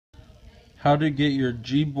how to get your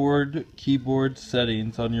Gboard keyboard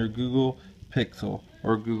settings on your Google Pixel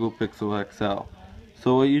or Google Pixel XL.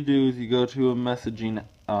 So what you do is you go to a messaging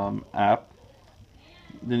app,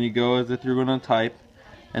 then you go as if you're going to type,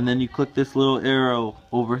 and then you click this little arrow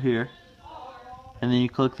over here, and then you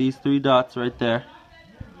click these three dots right there,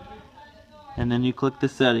 and then you click the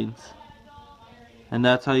settings, and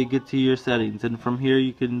that's how you get to your settings. And from here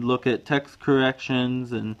you can look at text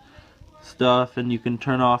corrections and stuff, and you can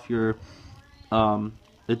turn off your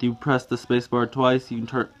if you press the spacebar twice, you can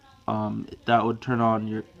turn that would turn on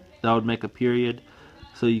your, that would make a period,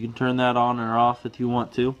 so you can turn that on or off if you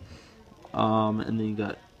want to. And then you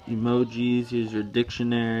got emojis, here's your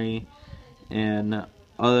dictionary, and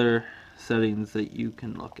other settings that you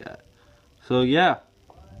can look at. So yeah,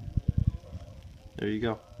 there you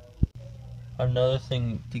go. Another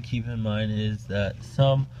thing to keep in mind is that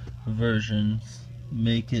some versions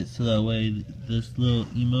make it so that way this little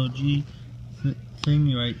emoji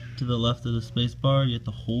thing right to the left of the space bar, you have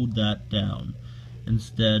to hold that down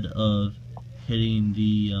instead of hitting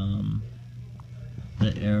the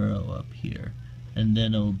arrow up here, and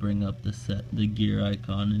then it will bring up the gear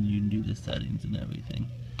icon, and you can do the settings and everything.